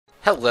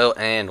Hello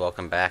and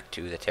welcome back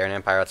to the Terran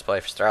Empire Let's Play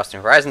for Stellaris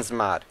New Horizons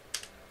mod.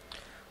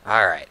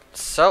 Alright,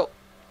 so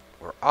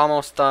we're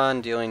almost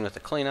done dealing with the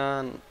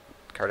Klingon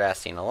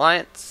Cardassian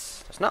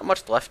Alliance. There's not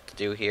much left to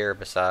do here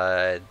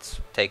besides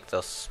take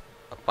this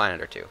a planet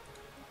or two,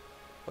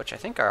 which I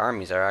think our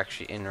armies are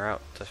actually en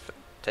route to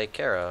take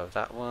care of.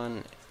 That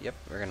one, yep,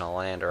 we're gonna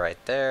land right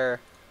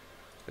there.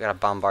 We gotta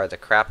bombard the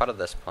crap out of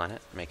this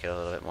planet, make it a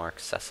little bit more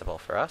accessible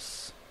for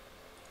us.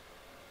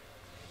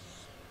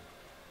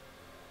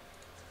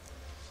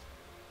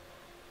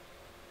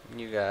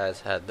 You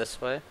guys head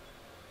this way.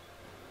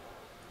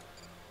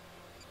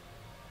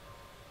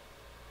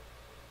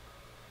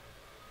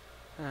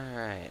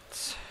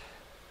 Alright.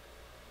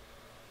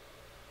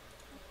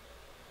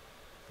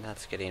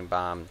 That's getting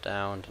bombed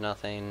down to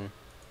nothing.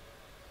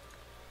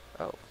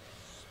 Oh.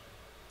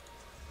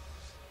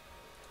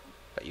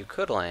 But you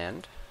could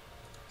land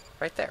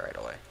right there right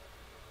away.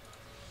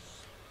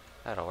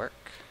 That'll work.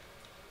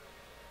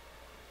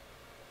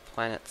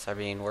 Planets are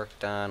being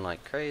worked on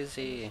like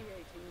crazy.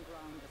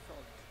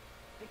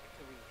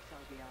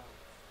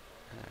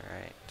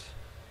 Alright.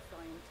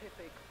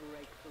 Scientific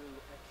breakthrough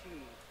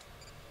achieved.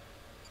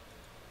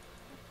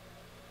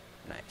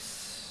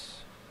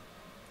 Nice.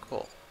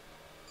 Cool.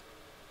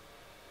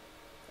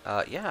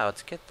 Yeah,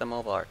 let's get the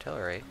mobile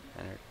artillery.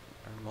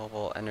 Or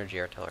mobile energy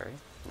artillery.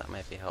 That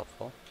might be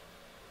helpful.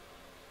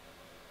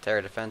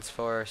 Terra Defense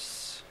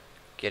Force.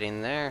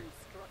 Getting there.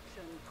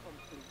 Construction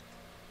complete.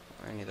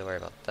 We don't need to worry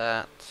about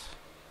that.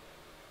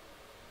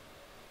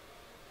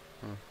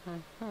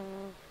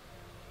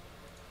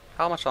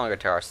 How much longer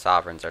till our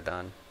sovereigns are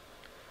done?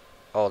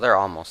 Oh, they're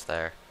almost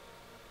there.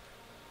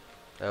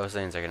 Those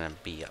things are gonna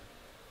be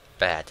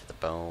bad to the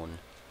bone.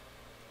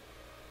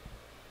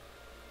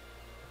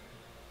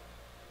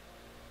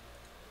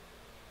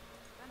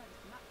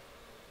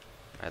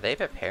 Are they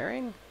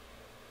preparing?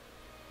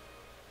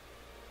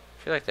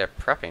 I feel like they're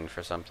prepping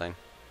for something.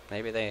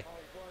 Maybe they...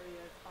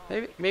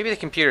 Maybe the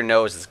computer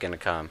knows it's gonna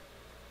come.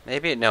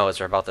 Maybe it knows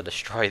we're about to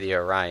destroy the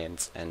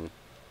Orions and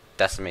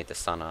decimate the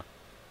Sun.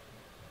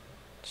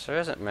 So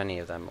there isn't many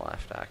of them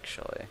left,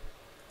 actually.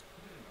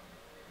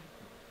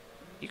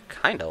 You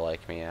kinda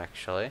like me,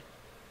 actually.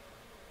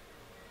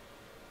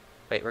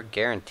 Wait, we're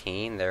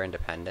guaranteeing their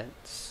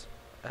independence?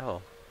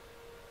 Oh.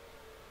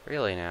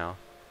 Really now?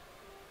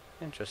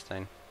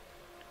 Interesting.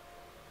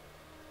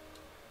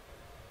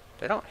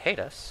 They don't hate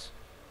us.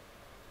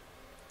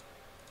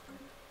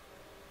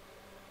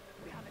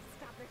 We have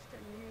established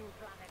a new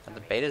planet. Are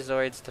the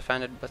Betazoids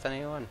defended with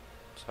anyone?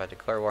 So I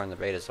declare war on the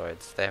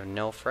Betazoids. They have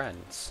no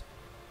friends.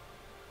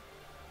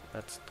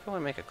 Let's go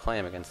and make a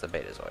claim against the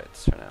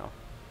Betazoids for now.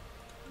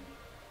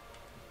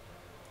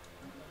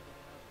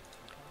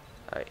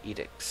 Alright,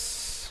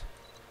 edicts.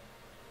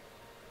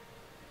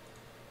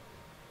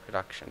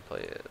 Production,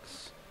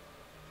 please.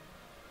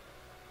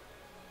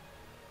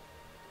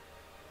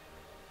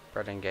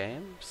 Bread and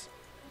games.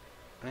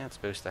 Let's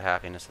boost the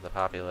happiness of the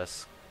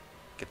populace.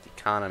 Get the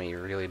economy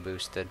really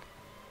boosted.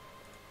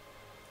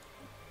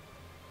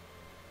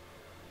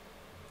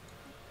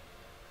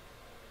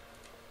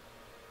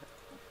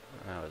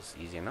 That was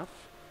easy enough.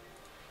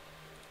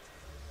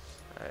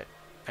 Alright,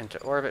 enter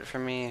orbit for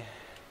me.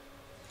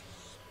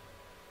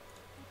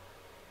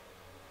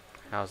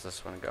 How's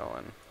this one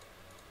going?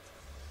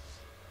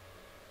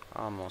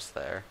 Almost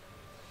there.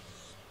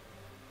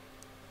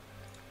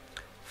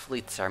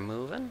 Fleets are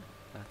moving.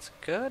 That's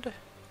good.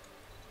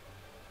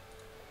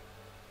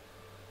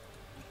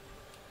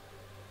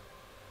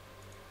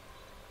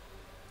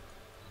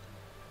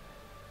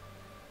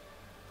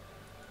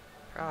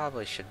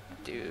 Probably should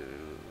do...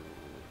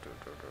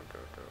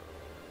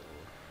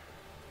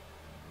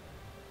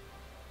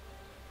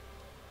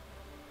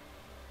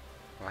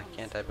 Why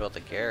can't I build a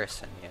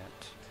garrison yet?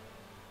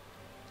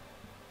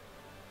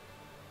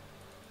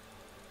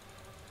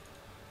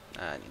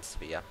 It needs to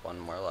be up one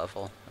more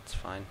level. That's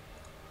fine.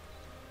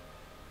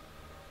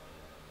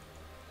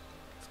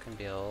 It's gonna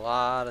be a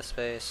lot of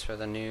space for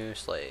the new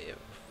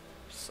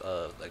slaves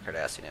of the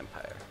Cardassian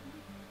Empire.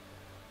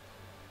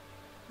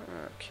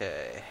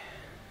 Okay.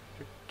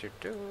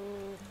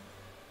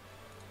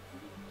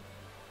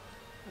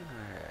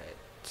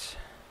 Alright.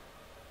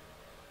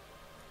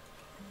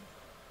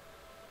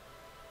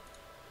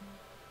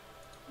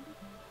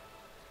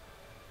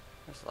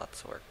 There's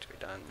lots of work to be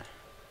done.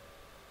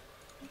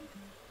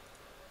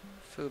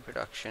 Food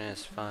production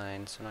is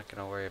fine, so I'm not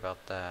going to worry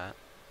about that.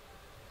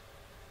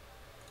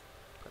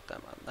 Put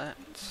them on that.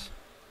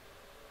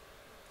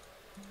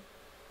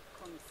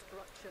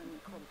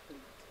 Construction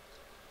complete.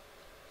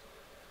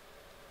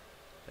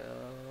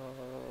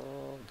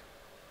 Build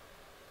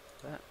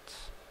that.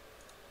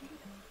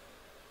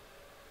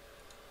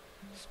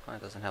 This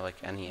planet doesn't have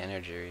like any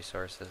energy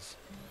resources.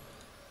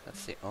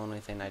 That's the only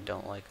thing I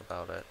don't like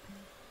about it.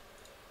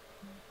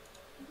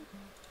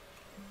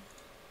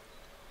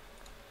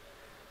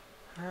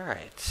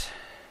 Alright.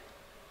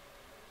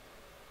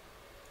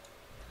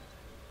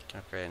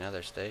 Upgrade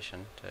another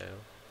station to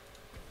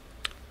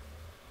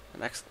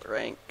an excellent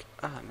rank.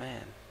 Ah,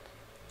 man.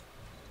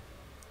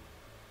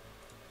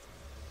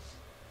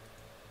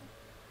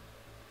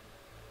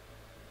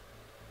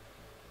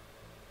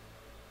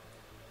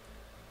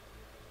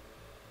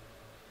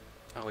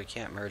 Oh, we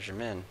can't merge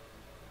them in.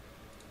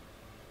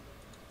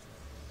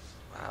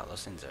 Wow,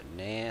 those things are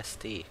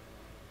nasty.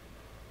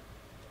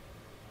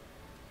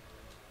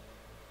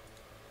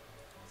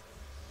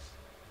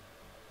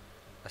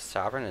 A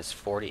Sovereign is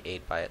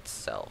 48 by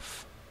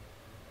itself.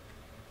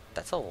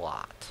 That's a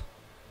lot.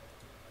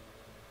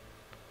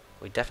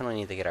 We definitely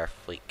need to get our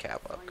fleet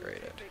cap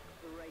upgraded.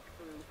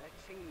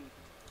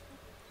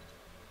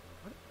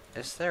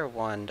 Is there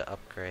one to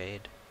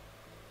upgrade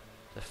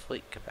the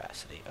fleet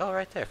capacity? Oh,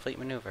 right there, fleet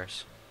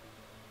maneuvers.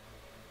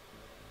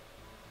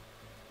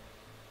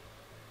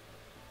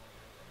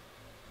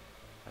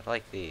 I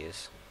like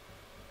these.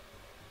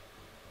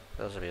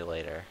 Those will be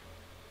later.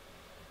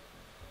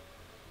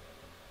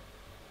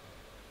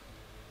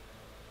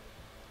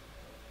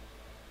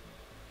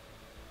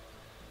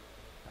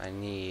 I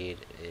need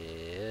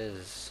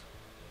is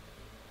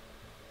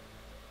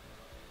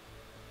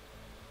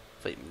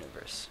fleet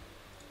maneuvers.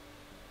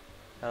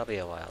 That'll be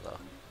a while though.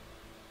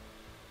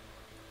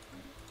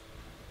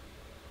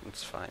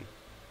 It's fine.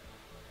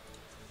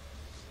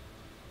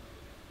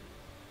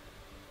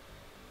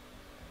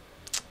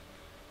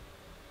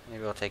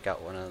 Maybe we'll take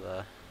out one of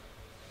the,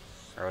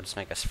 or we'll just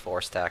make us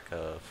 4 stack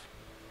of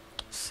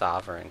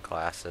sovereign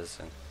classes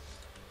and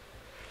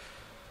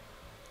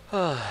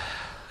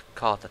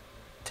call it the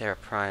Terra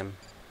Prime.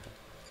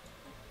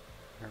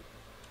 Ooh,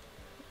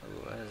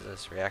 what is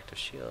this? Reactive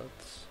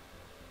shields.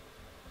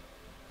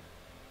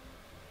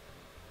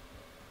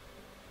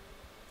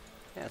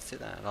 Yeah, let's do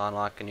that. It'll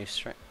unlock a new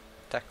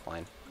tech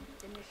line.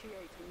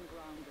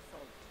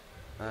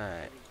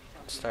 Alright.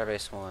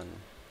 Starbase 1.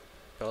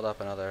 Build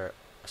up another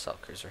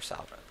assault cruiser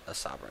sovereign.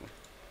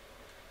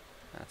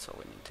 That's what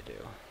we need to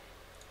do.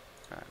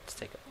 Alright, let's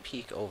take a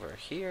peek over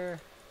here.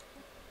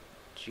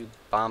 Did you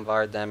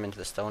bombard them into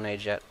the Stone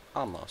Age yet?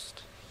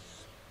 Almost.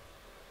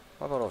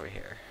 What about over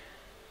here?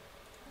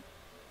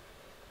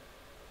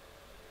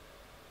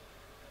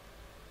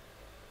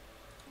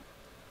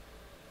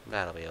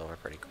 That'll be over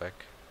pretty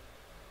quick.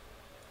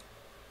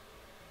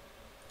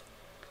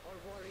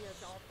 Our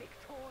warriors are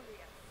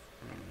victorious.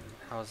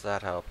 How's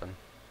that helping?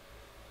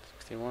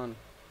 61.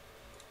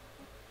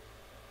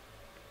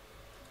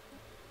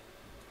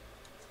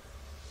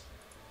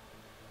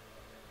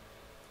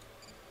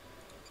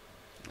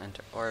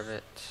 Enter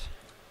orbit.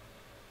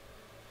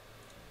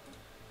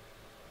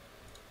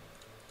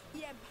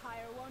 The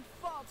Empire won't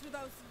fall to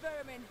those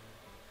vermin.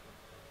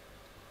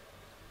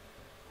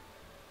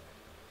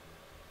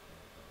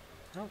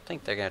 I don't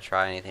think they're going to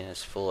try anything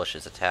as foolish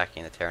as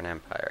attacking the Terran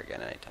Empire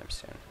again anytime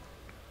soon.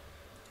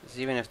 Because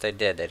even if they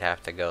did, they'd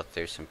have to go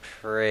through some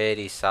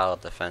pretty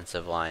solid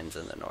defensive lines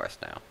in the north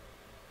now.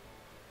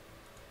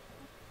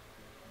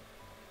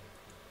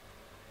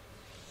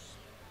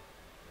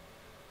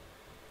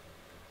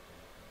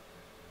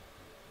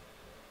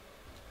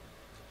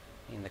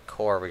 In the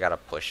core, we got to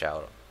push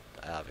out,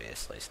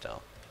 obviously,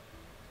 still.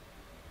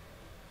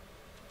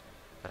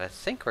 But I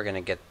think we're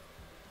going to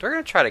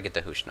try to get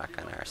the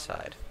Hushnak on our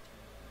side.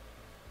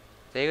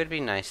 They would be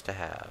nice to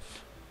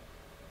have.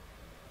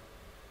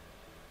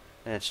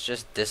 And it's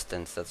just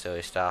distance that's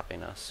really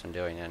stopping us from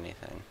doing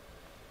anything.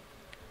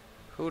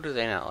 Who do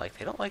they not like?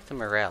 They don't like the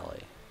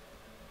Morelli.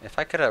 If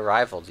I could have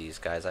rivaled these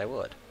guys, I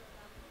would.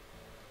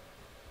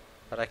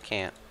 But I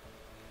can't.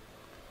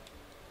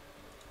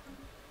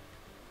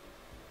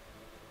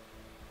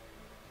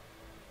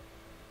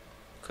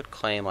 Could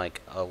claim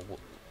like a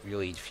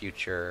really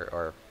future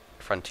or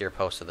frontier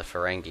post of the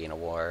Ferengi in a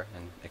war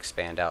and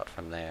expand out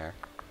from there.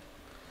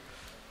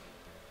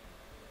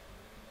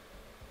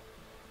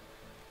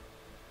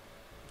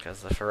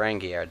 Because the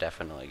Ferengi are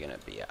definitely going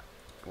to be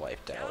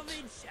wiped out.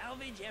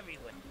 Salvage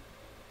everyone.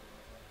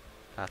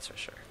 That's for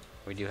sure.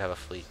 We do have a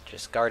fleet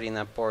just guarding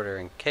that border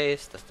in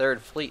case. The third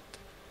fleet.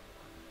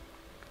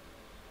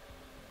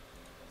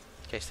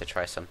 In case they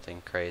try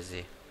something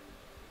crazy.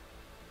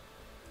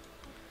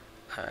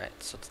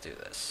 Alright, so let's do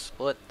this.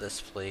 Split this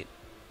fleet.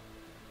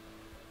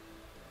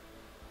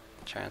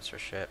 Transfer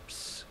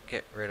ships.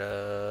 Get rid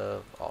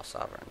of all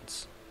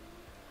sovereigns.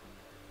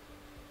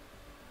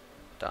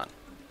 Done.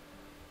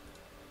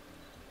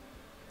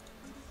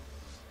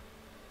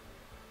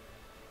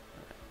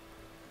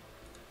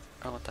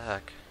 Oh, what the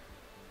heck?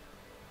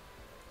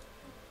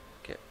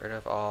 Get rid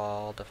of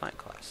all Defiant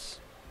class.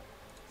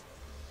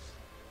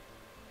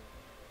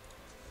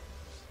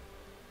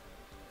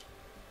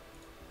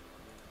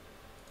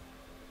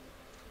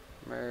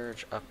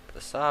 Merge up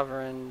the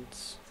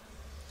sovereigns.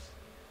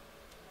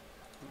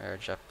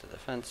 Merge up the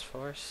defense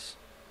force.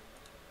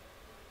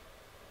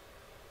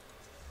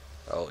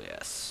 Oh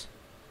yes.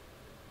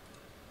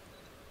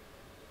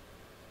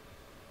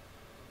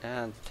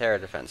 And the Terra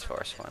Defense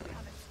Force one. We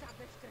have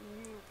established a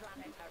new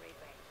planetary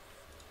base.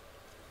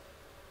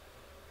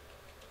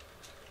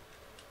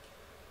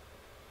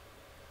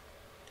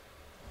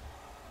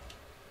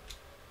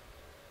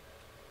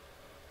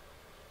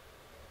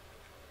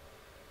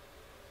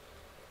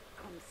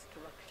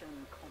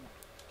 Construction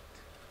complete.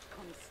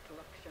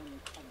 Construction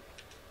complete.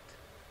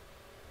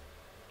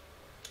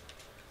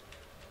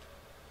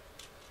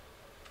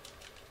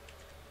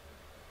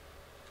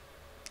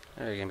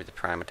 You're gonna be the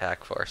prime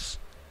attack force.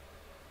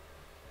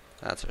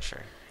 That's for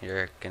sure.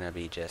 You're gonna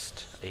be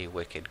just a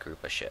wicked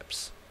group of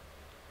ships.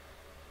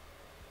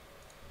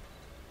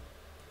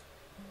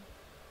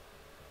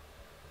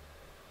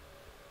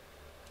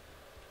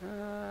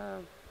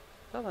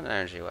 Build an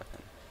energy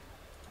weapon.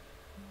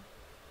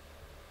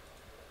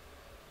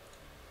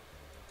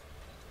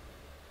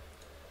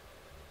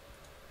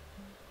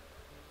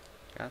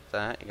 Got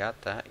that, you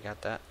got that, you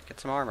got that. Get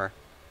some armor.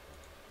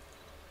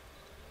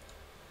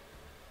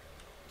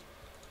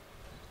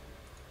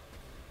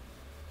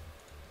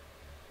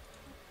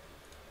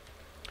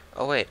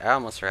 Oh wait, I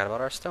almost forgot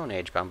about our Stone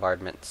Age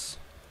bombardments.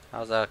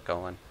 How's that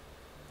going?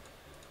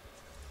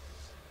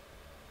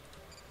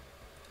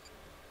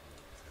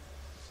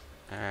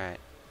 Alright.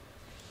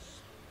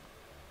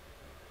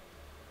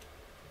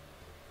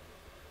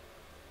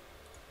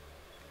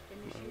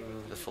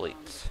 Move the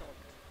fleets.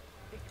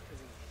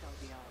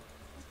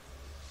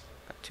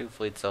 Got 2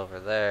 fleets over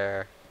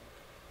there.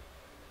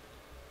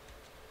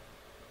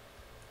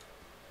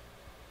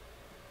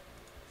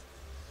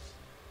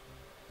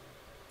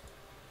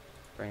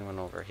 Bring one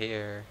over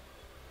here.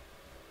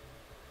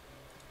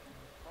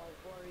 Our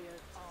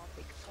warriors are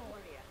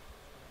victorious.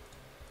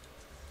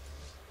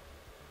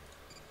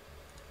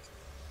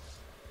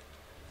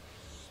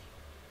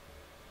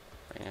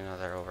 Bring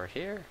another over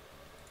here.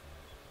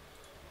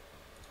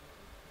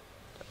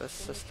 To this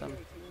system.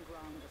 Initiating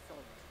ground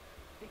assault.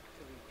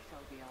 Victory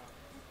shall be ours.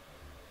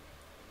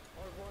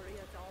 Our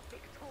warriors are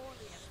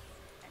victorious.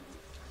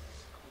 Enemy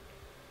planet conquered.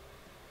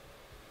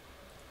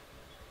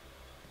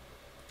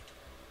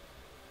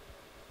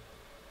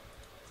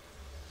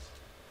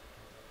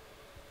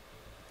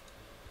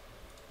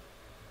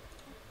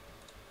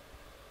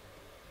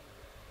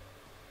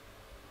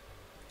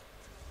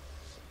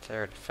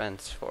 Terra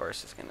Defense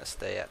Force is going to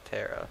stay at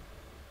Terra.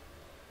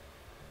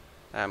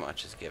 That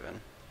much is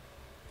given.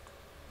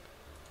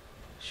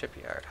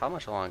 Shipyard. How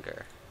much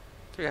longer?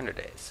 300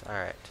 days.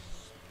 Alright.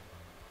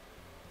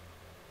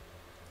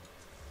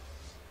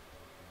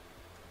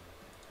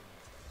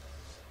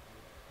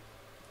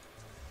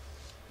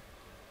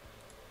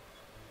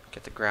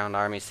 Get the ground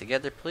armies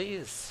together,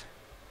 please.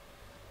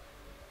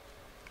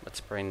 Let's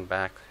bring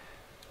back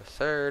the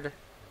 3rd.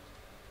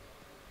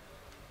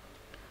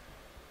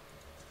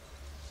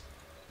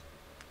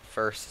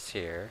 First is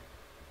here.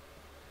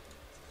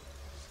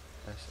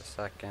 There's the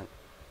 2nd.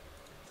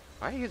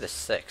 Why are you the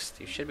 6th?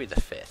 You should be the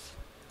 5th.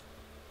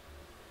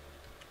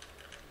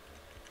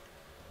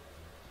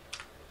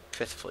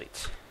 5th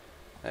fleet.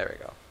 There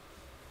we go.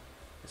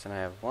 So then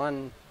I have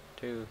 1,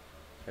 2,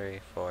 3,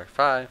 4,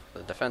 5.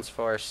 The defense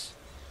force.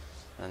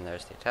 And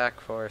there's the attack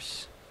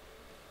force.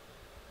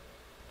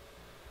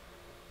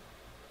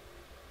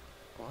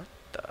 What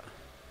the?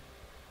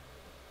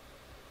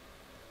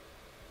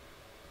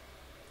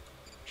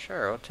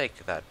 Sure, we'll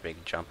take that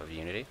big jump of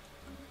unity.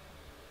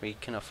 We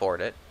can afford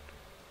it.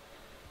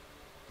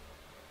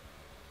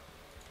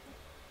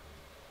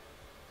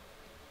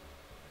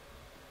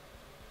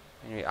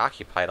 And we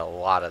occupied a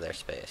lot of their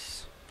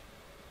space.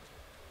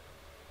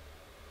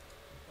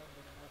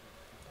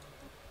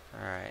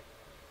 Alright.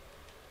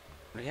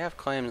 We have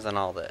claims on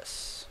all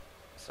this.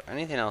 Is there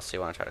anything else you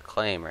want to try to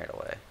claim right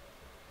away?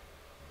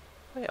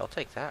 Oh yeah, I'll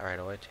take that right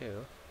away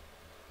too.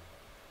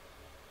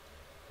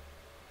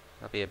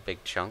 That'll be a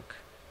big chunk.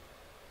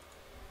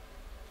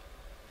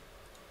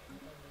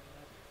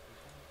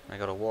 I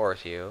go to war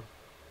with you.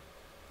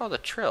 Oh, the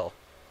Trill.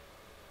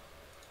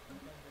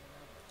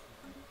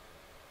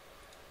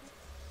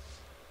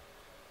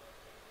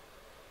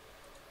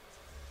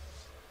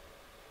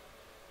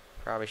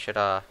 Probably should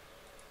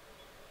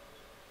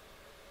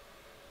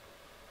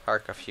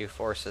park a few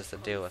forces to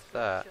deal with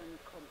that.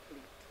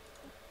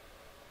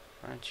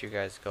 Why don't you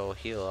guys go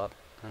heal up,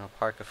 and I'll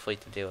park a fleet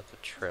to deal with the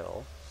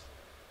Trill.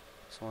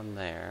 There's one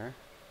there.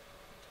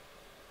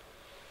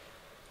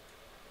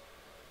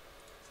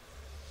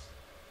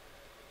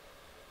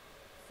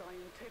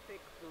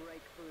 Scientific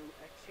breakthrough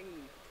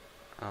achieved.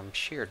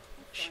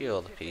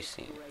 Shield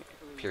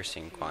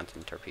piercing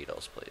quantum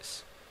torpedoes,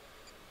 please.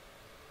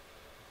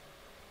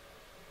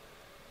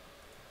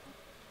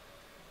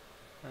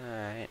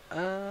 Alright,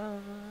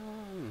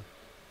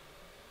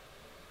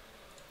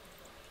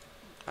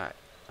 Alright,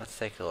 let's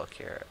take a look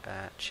here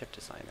at ship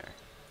designer.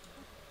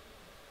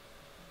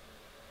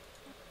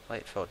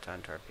 Light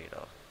photon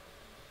torpedo.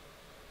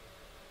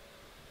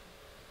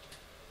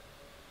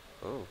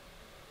 Ooh,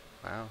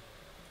 wow.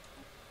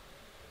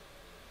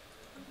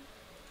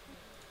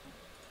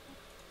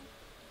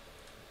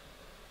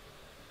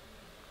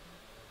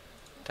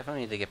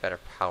 Definitely need to get better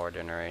power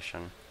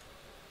generation.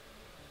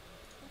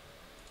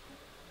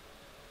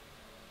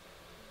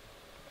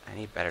 I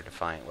need better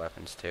defiant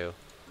weapons too.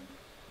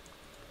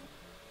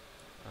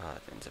 Oh,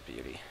 that thing's a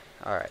beauty.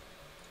 Alright.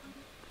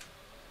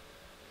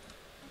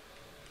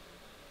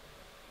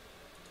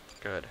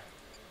 Good.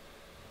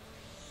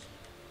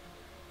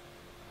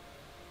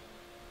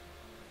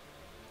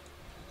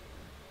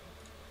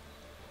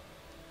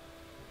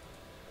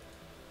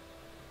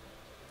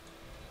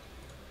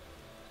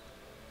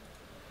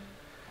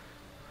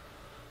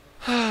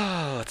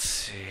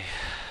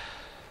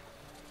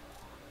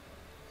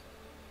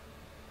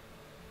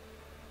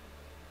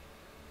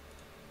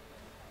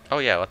 Oh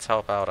yeah, let's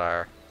help out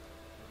our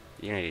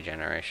Unity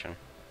generation.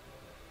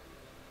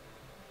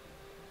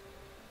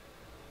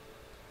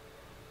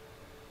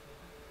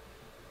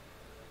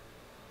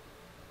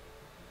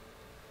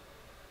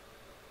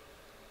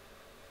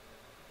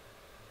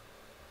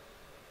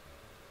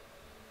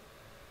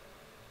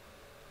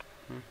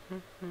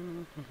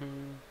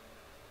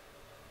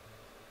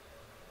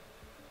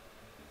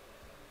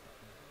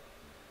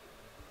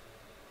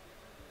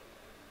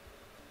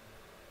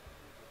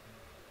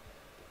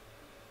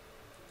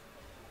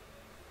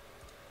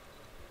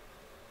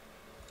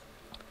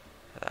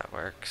 That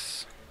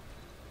works.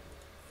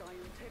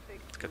 Scientific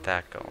Let's get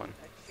that going.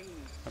 achieved.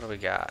 What do we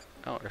got?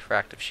 Oh,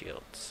 refractive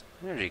shields.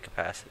 Energy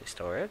capacity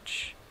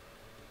storage.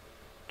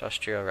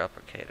 Industrial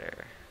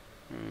replicator.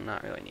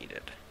 Not really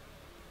needed.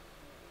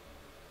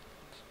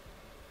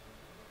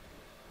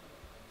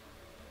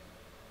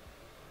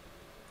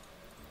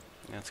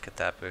 Let's get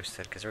that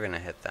boosted because we're going to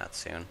hit that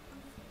soon.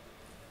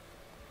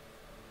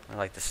 I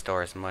like to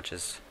store as much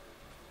as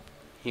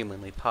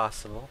humanly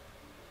possible.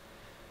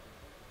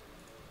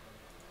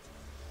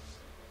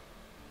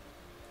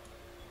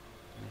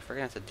 And if we're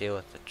going to have to deal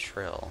with the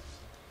Trill,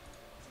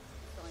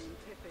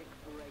 Scientific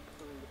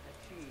breakthrough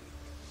achieved.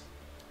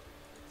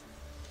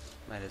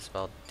 might as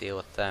well deal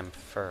with them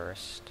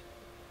first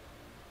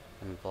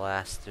and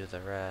blast through the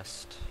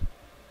rest.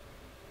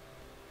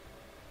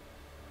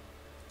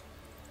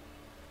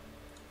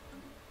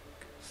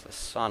 Because the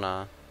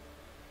Sona,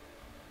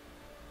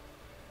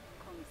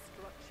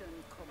 Construction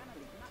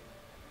complete.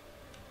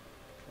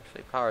 their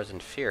fleet power is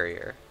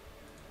inferior.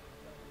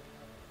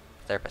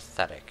 They're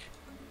pathetic.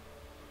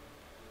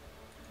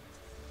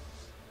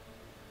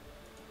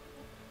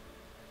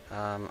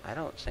 I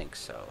don't think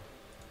so.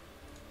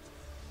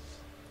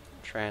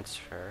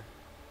 Transfer.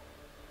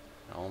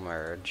 No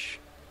merge.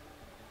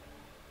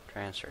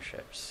 Transfer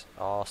ships.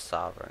 All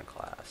sovereign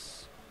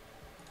class.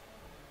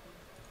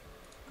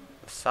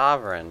 The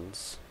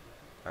sovereigns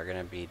are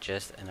gonna be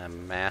just in a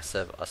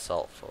massive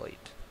assault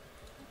fleet.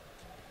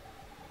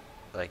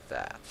 Like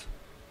that.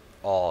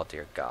 Oh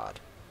dear God.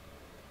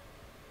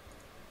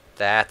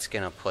 That's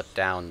gonna put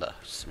down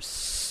some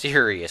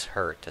serious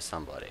hurt to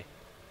somebody.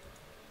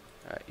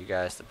 Alright, you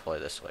guys deploy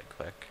this way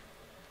quick.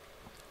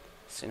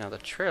 See, now the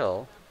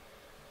Trill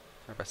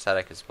are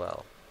pathetic as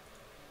well.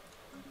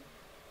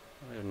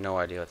 I have no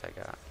idea what they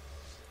got.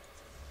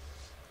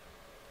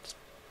 Just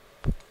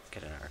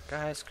getting our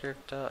guys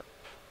grouped up.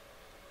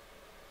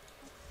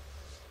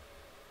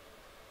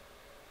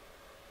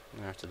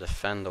 We have to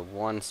defend the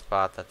one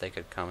spot that they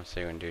could come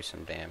through and do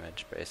some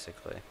damage,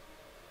 basically.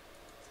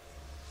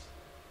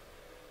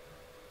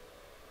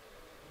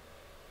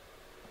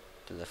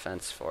 The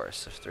defense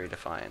force of 3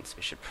 Defiance.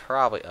 We should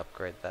probably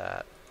upgrade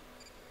that.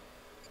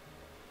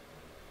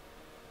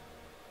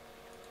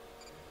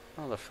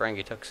 Oh, the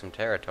Ferengi took some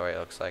territory, it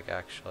looks like,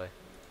 actually.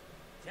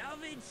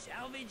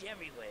 Salvage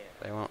everywhere.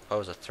 They won't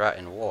pose a threat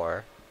in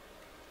war.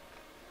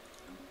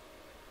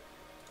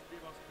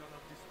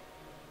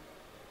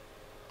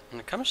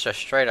 When it comes to a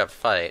straight up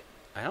fight,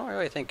 I don't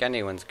really think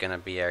anyone's gonna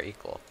be our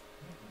equal.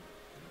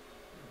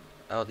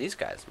 Oh, these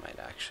guys might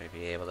actually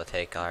be able to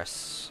take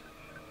us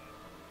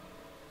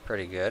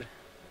pretty good.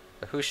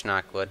 The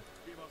Hushnok would.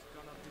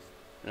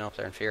 Nope,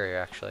 they're inferior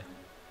actually.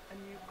 A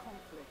new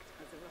conflict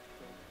has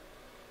erupted.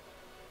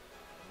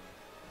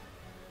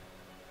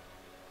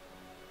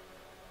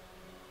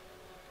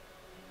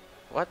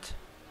 What?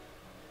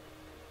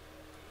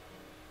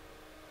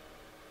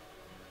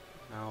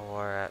 No,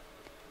 we're at...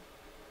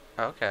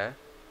 Okay.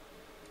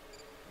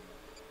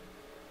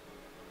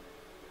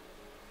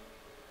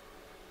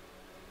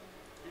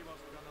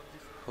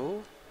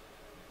 Who?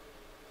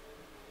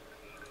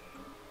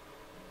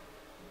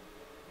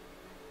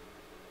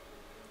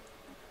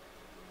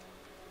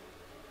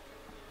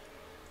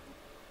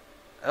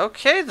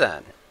 Okay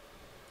then.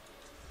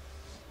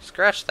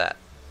 Scratch that.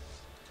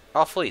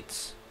 All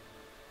fleets.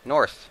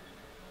 North.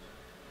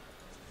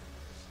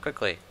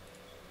 Quickly.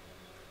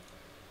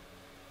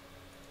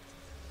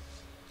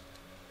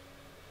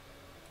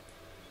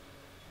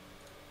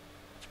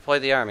 Deploy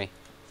the army.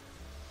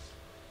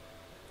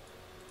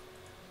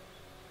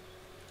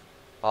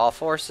 All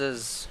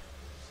forces.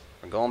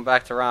 We're going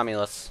back to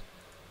Romulus.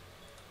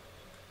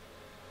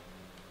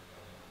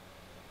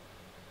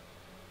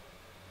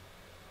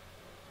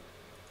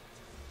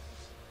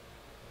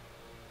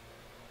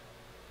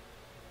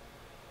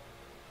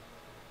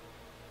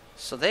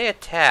 So they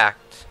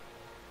attacked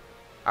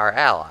our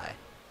ally.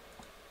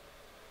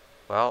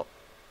 Well,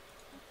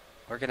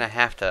 we're gonna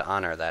have to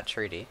honor that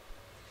treaty.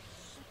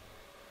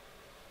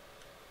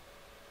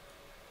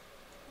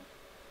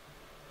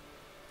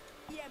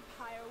 The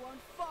Empire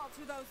won't fall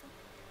to those.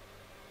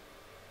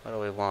 What do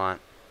we want?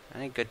 I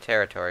need good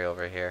territory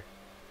over here.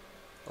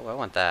 Oh, I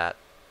want that.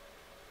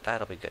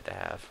 That'll be good to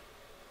have.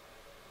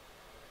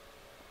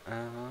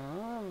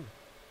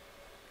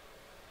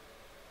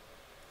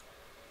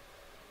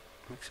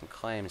 Make some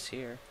claims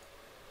here.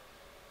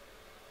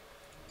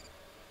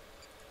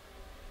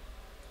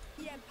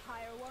 The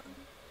Empire won't.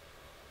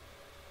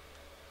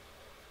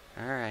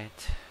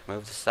 Alright.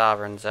 Move the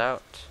sovereigns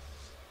out.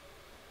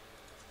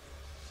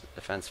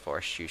 Defense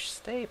force, you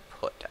stay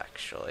put,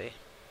 actually.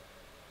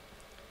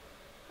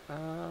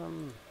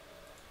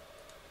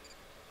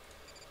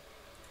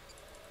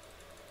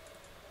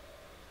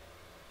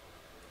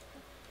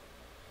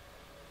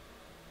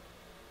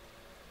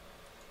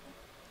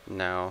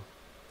 No.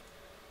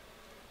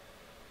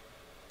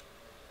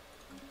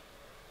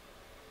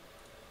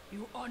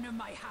 You honor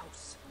my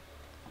house.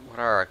 What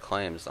are our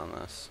claims on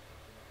this?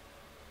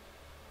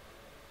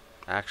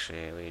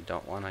 Actually, we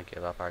don't want to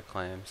give up our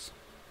claims.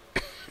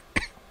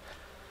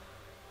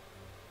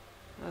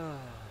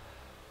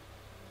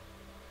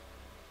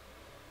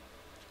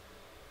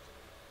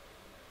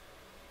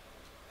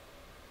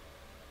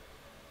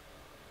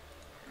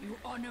 You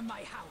honor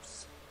my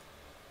house.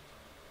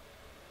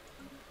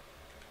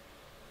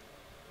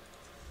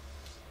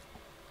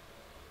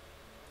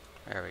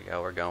 There we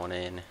go, we're going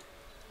in.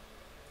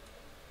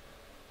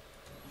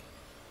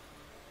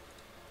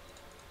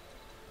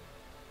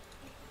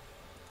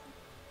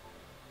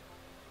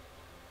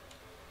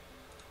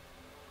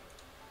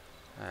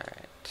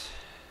 Alright.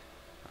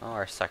 How are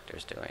our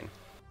sectors doing?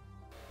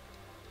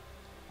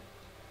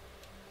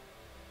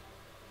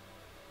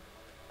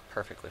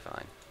 Perfectly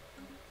fine.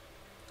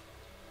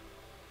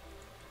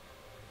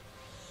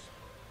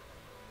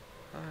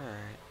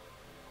 Alright.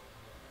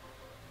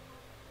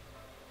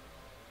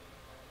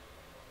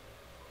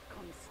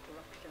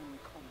 Construction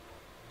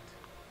complete.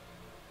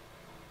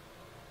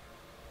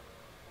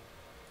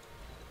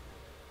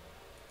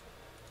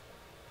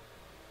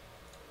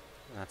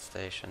 That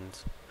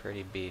station's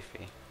pretty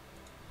beefy.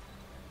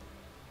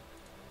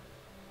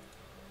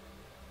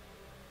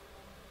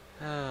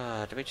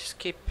 Do we just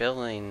keep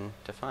building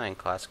Defiant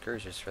class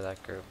cruisers for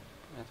that group?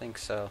 I think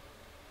so.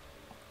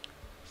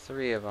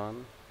 3 of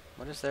them.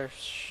 What is their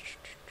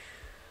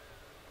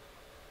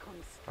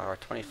power?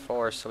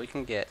 24, so we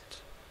can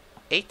get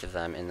 8 of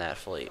them in that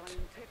fleet.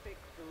 Scientific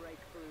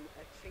breakthrough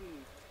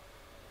achieved.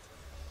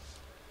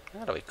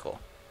 That'll be cool.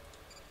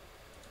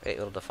 8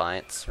 little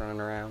Defiants running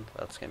around.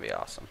 That's gonna be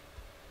awesome.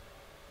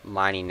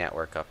 Mining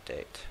network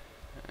update.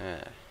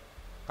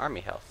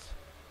 Army health.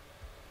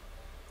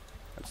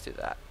 Let's do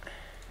that.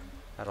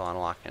 That'll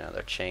unlock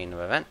another chain of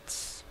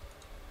events.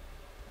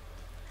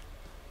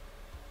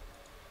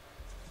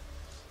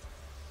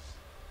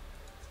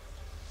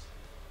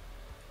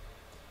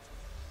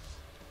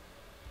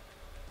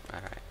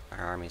 Alright, our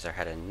armies are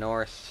headed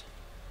north.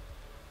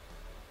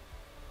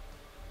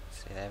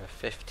 Let's see, they have a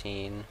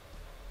 15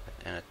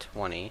 and a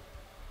 20.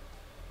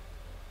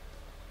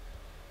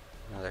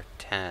 Another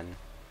 10.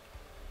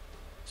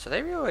 So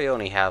they really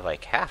only have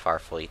like half our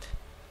fleet.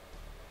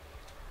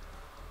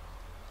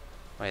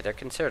 Wait, they're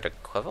considered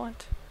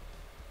equivalent?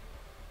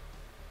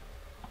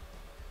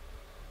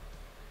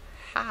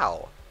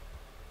 How?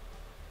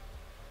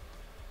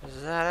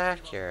 Is that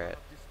accurate?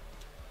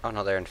 Oh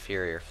no, they're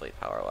inferior fleet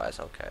power-wise,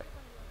 okay.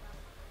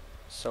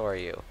 So are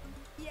you.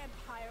 The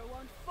Empire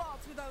won't fall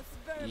to those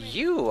vermin.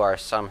 You are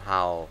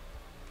somehow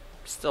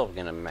still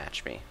gonna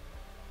match me.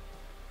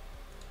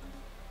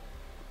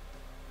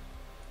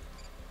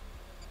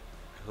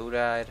 Who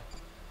died?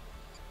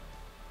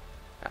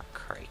 Oh,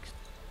 Craig.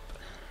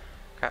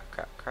 Crap,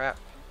 crap, crap.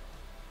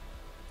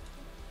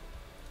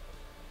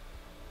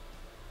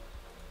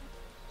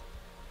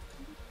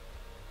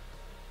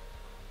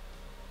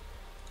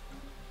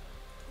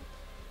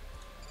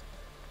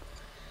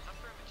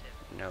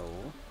 No.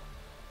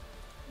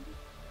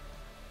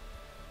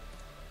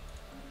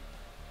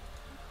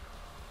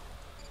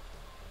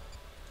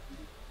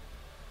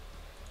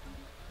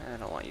 I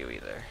don't want you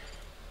either.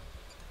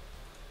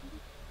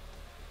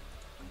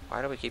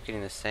 Why do we keep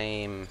getting the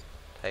same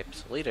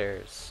types of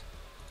leaders?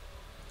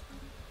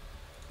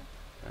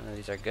 None of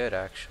these are good,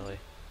 actually.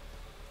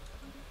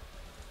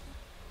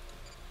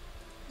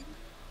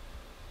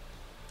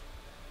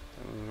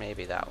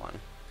 Maybe that one.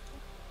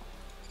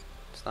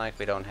 It's not like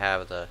we don't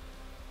have the...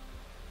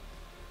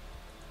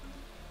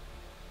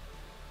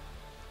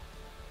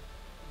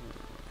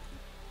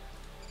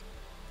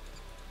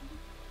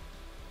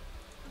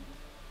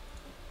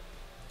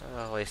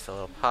 Oh, waste a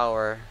little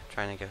power,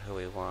 trying to get who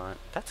we want.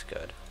 That's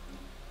good.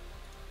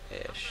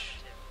 Ish.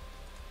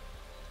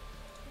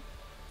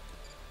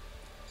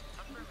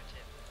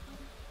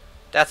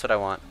 That's what I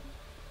want.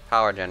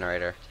 Power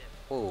generator.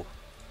 Ooh.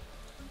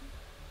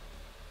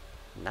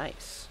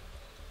 Nice.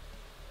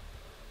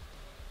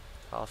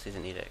 Policies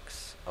and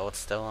edicts. Oh, it's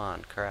still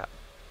on. Crap.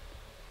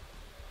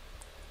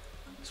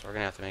 So we're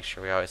gonna have to make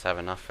sure we always have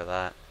enough for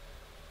that.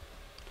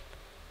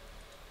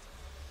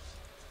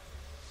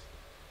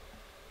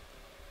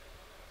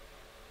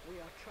 We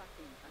are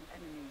tracking an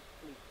enemy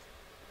fleet.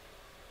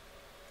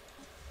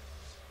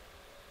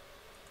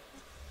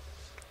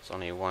 There's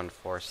only one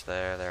force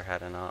there. They're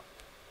heading up.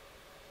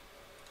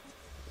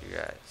 You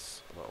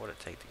guys, what would it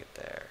take to get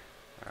there?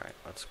 Alright,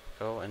 let's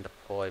go and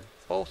deploy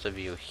both of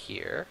you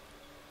here.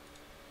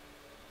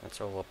 That's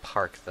where we'll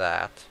park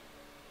that.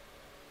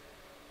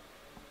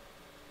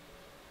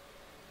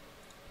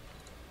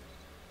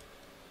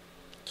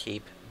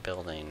 Keep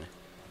building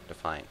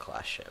Defiant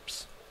class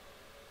ships.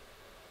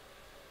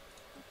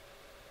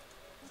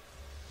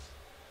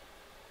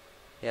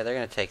 Yeah, they're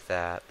gonna take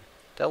that.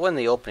 They'll win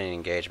the opening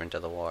engagement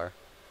of the war,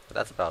 but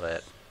that's about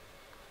it.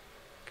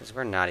 Because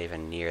we're not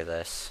even near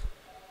this.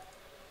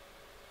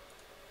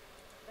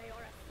 They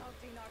are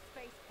assaulting our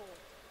spaceport.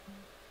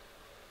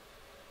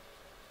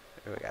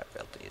 We gotta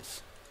build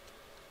these.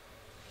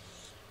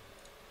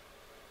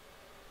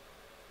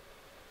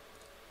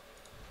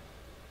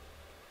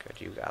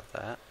 Good, you got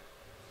that.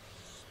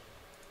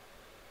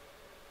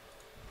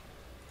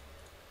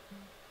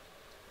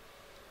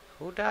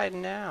 Who died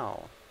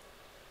now?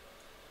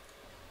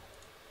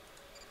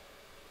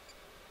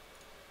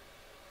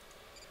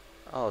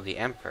 Oh, the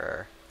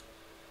Emperor.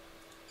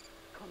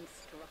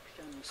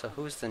 Construction. So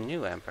who's the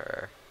new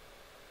Emperor?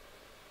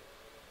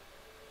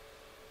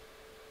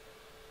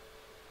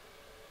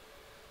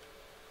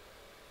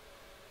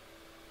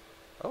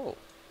 Oh.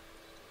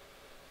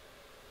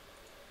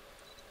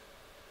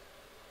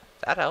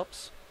 That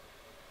helps.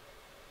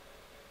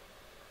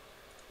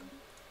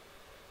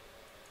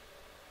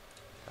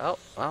 Oh,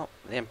 well,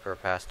 the Emperor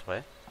passed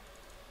away.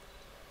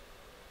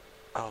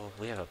 Oh,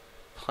 we have a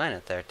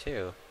planet there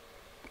too.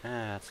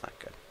 Ah, that's not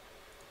good.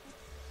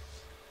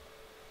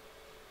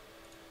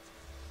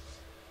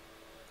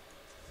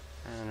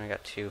 And we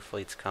got 2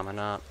 fleets coming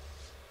up.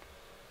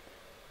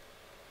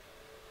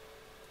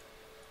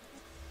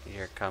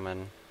 You're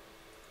coming.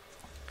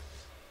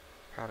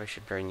 Probably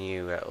should bring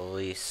you at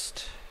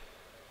least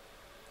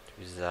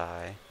to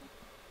Zai.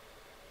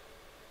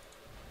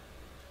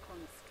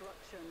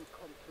 Construction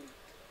complete.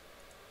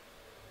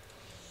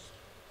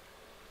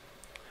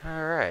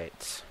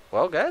 Alright.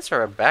 Well, guys,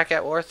 we're back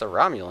at war with the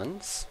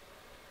Romulans.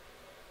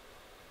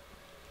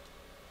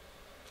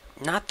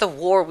 Not the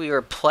war we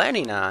were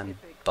planning on,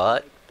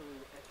 but Breakthrough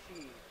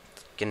achieved.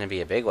 it's gonna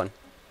be a big one.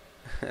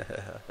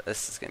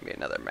 This is gonna be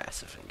another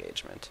massive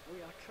engagement. We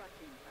are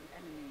tracking an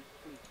enemy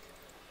fleet.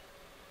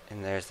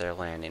 And there's their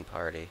landing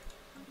party.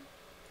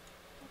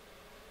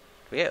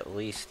 Can we at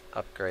least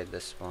upgrade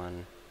this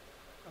one?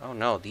 Oh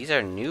no, these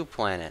are new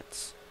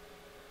planets.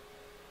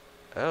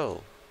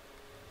 Oh.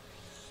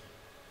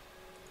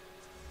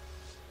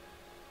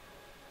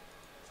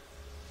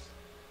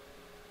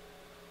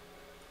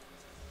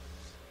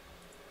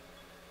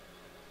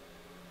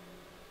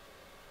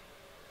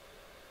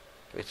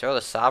 Do we throw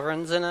the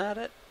Sovereigns in at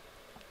it?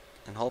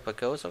 And hope it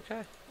goes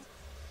okay?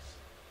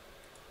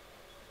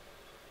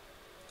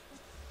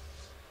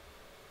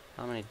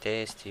 How many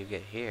days do you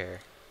get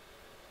here?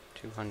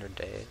 200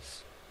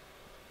 days.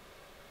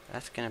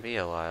 That's gonna be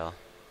a while.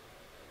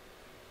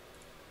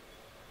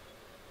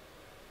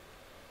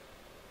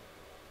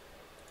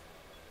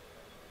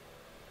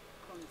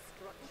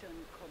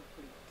 Construction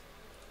complete.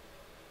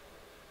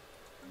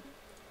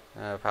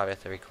 We'll probably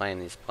have to reclaim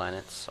these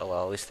planets. Oh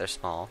well, at least they're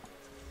small.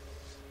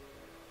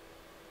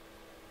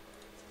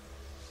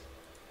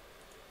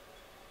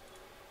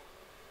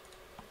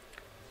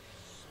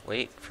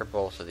 Wait for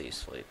both of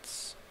these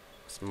fleets.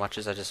 As much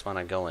as I just want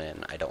to go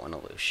in, I don't want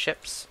to lose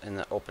ships in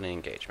the opening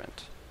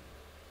engagement.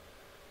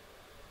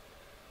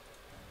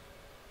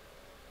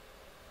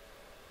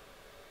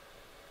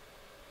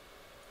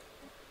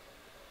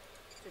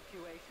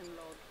 Situation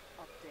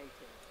log updated.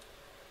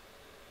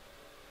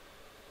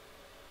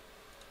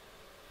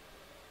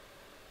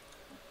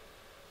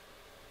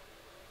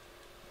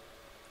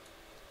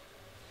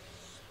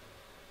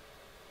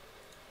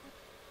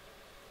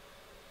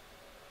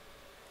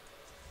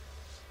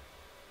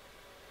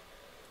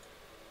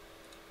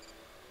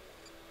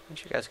 Why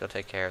don't you guys go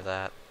take care of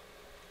that?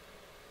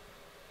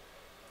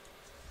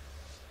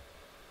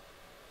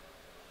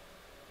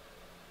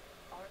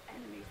 Our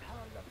enemies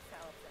hurl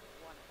themselves at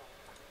one of our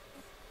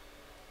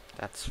planets.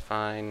 That's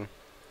fine.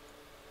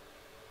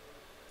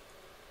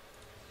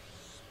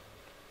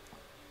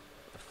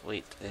 The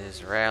fleet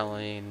is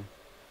rallying.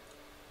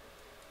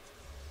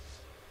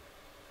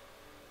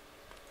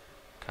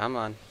 Come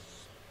on.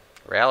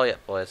 Rally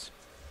it, boys.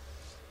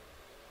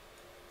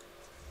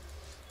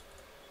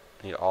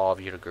 Need all of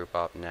you to group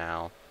up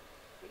now.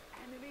 The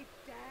enemy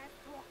dares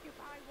to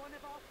occupy one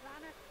of our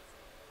planets.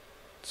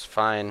 It's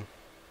fine.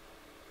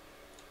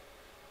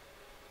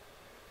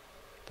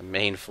 The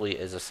main fleet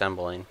is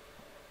assembling.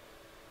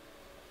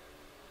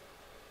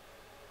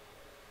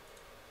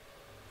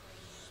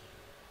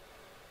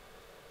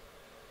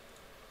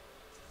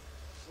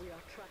 We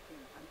are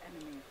tracking an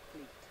enemy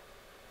fleet.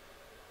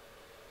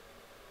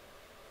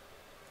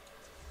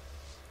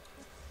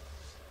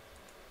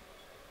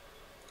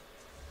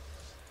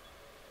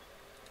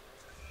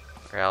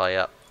 Rally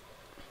up.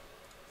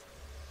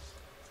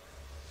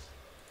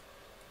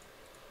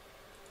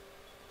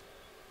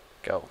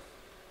 Go.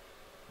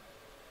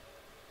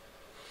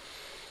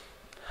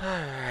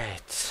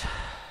 Alright.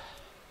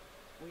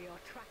 We are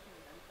tracking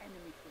an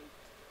enemy fleet.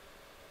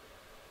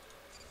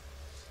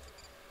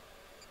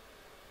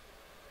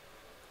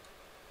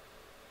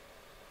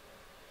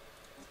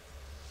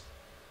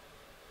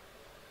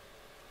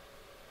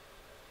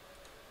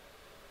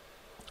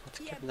 Let's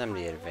give them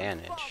the Empire won't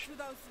fall advantage. to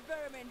those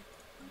vermin.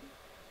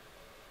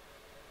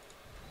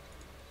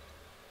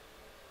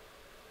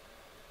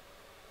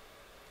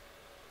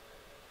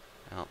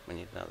 we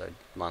need another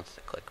month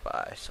to click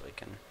by so we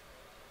can...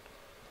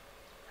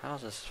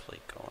 How's this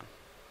fleet going?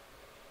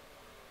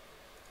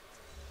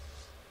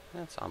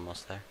 It's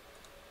almost there.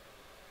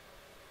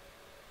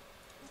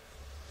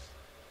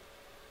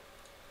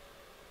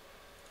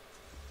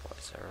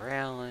 Boys are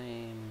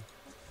railing.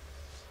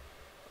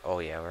 Oh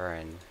yeah, we're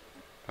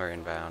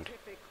inbound.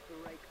 Scientific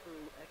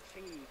breakthrough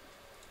achieved.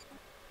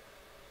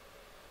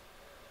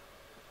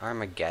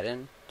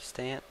 Armageddon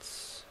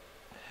stance.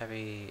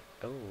 Heavy.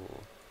 Oh,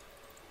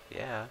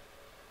 yeah.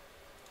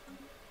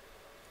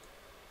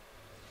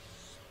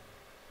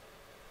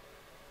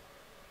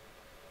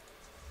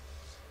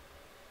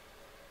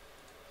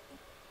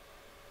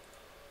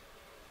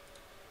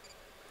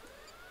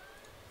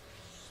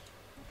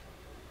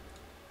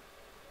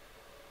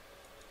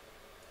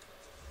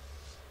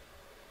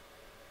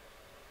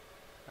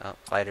 Oh,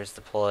 fighters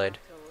deployed.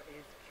 Battle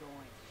is joined.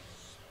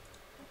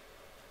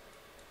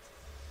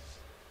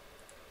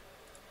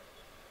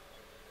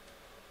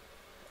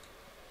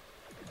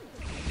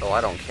 Oh,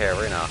 I don't care.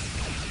 We're not.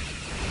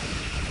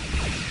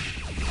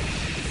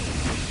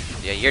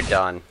 Yeah, you're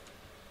done.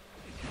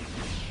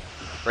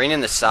 Bring in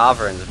the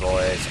Sovereigns,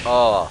 boys.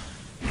 Oh.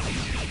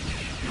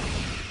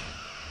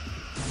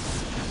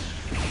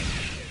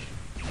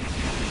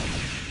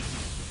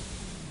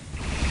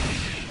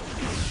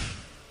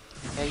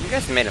 Yeah, you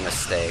guys made a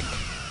mistake.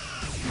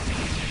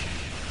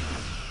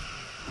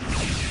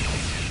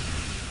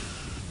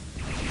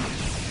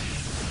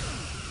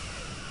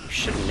 You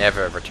should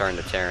never have returned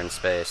to Terran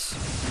space.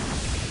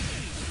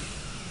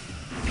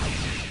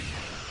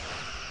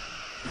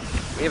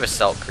 We have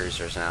assault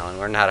cruisers now, and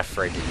we're not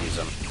afraid to use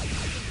them.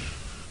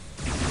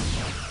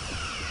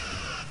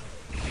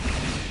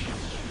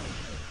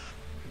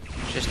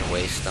 Just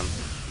waste them.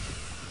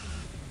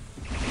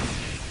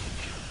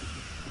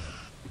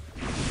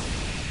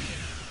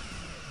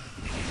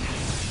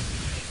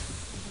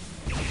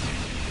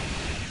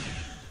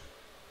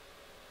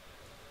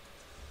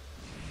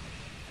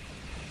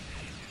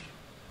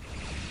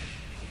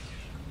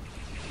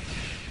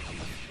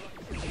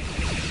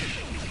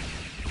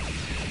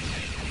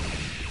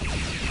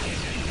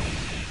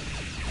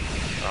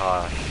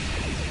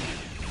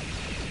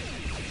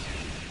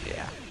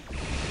 Yeah.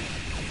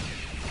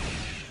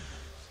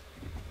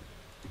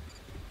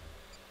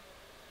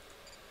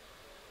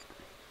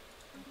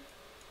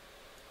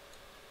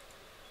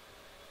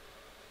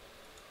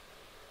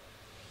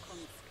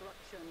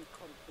 Construction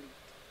complete.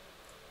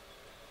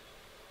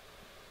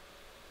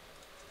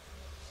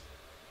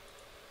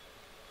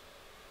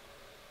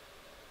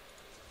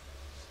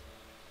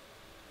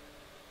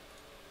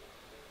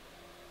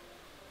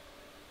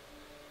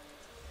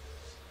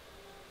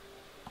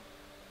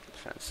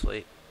 Defense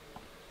fleet.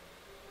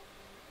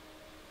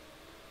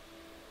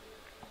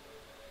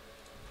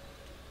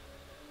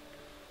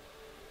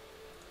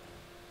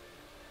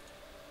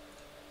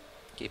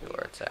 Keep it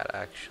where it's at,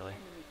 actually.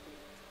 Enemy fleet.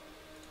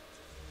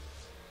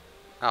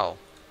 Oh.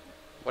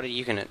 What are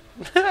you gonna...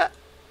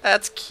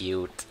 That's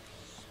cute.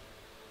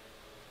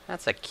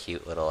 That's a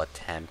cute little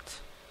attempt.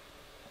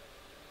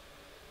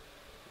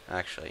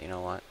 Actually, you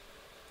know what?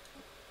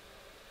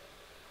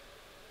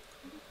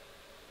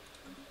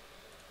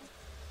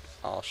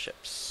 All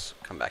ships.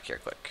 Come back here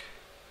quick.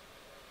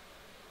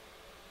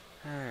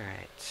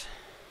 Alright.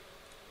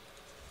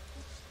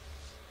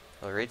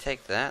 We'll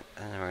retake that,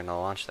 and then we're gonna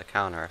launch the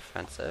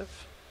counteroffensive.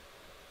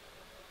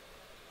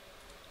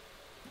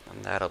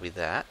 And that'll be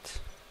that.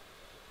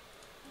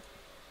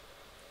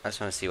 I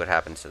just want to see what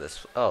happens to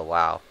this. Oh,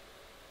 wow.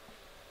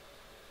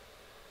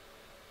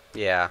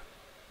 Yeah.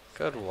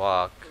 Good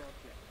walk. Project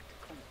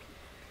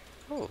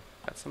complete. Ooh,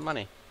 got some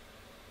money.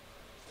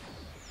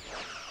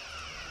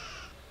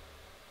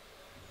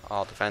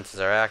 All defenses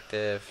are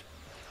active.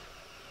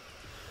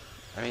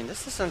 I mean,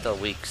 this isn't a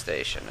weak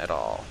station at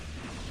all.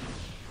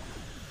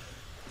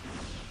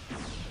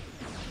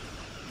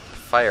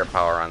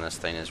 Firepower on this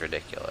thing is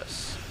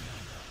ridiculous.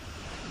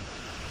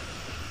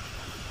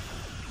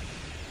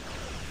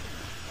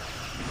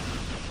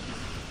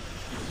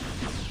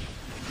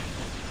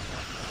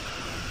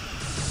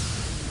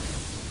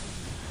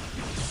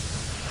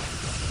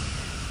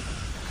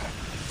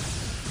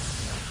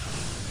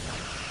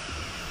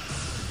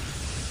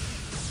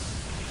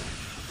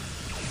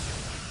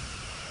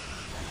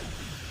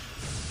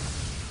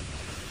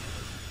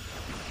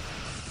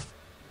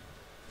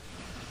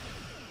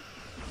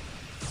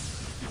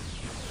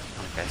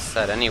 Like I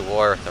said, any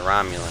war with the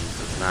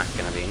Romulans is not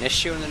going to be an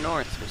issue in the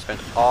north. We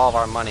spent all of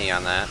our money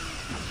on that.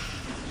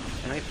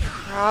 And we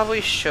probably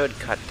should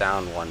cut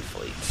down one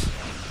fleet.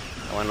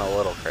 I went a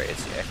little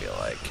crazy, I feel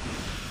like.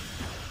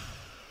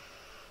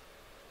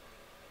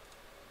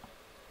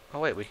 Oh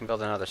wait, we can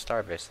build another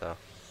starbase though.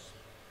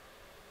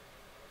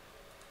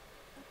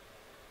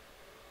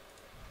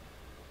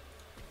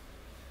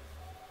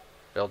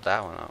 Build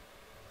that one up.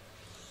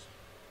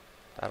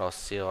 That'll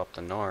seal up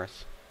the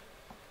north.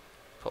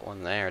 Put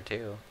one there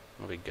too.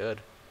 It'll be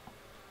good.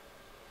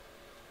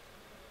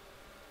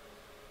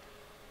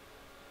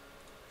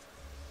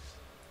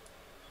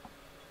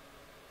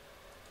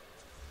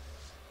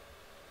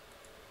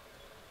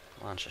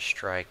 launch a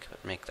strike,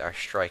 but make our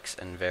strikes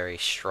in very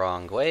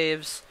strong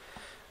waves.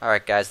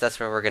 Alright guys, that's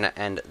where we're going to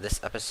end this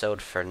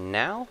episode for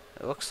now.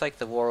 It looks like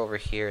the war over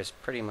here is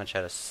pretty much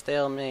at a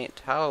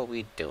stalemate. How are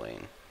we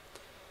doing?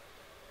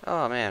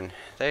 Oh man,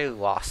 they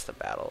lost the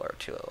battle or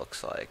two, it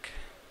looks like.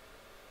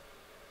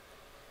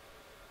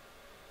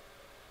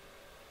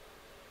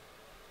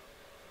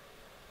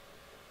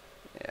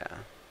 Yeah.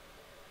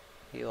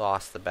 He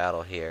lost the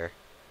battle here.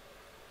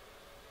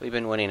 We've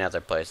been winning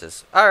other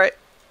places. Alright,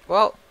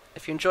 well,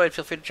 if you enjoyed,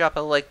 feel free to drop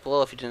a like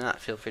below. If you did not,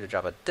 feel free to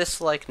drop a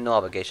dislike. No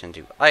obligation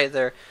to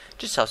either.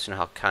 Just helps you know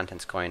how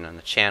content's going on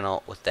the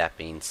channel. With that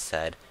being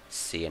said,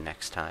 see you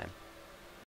next time.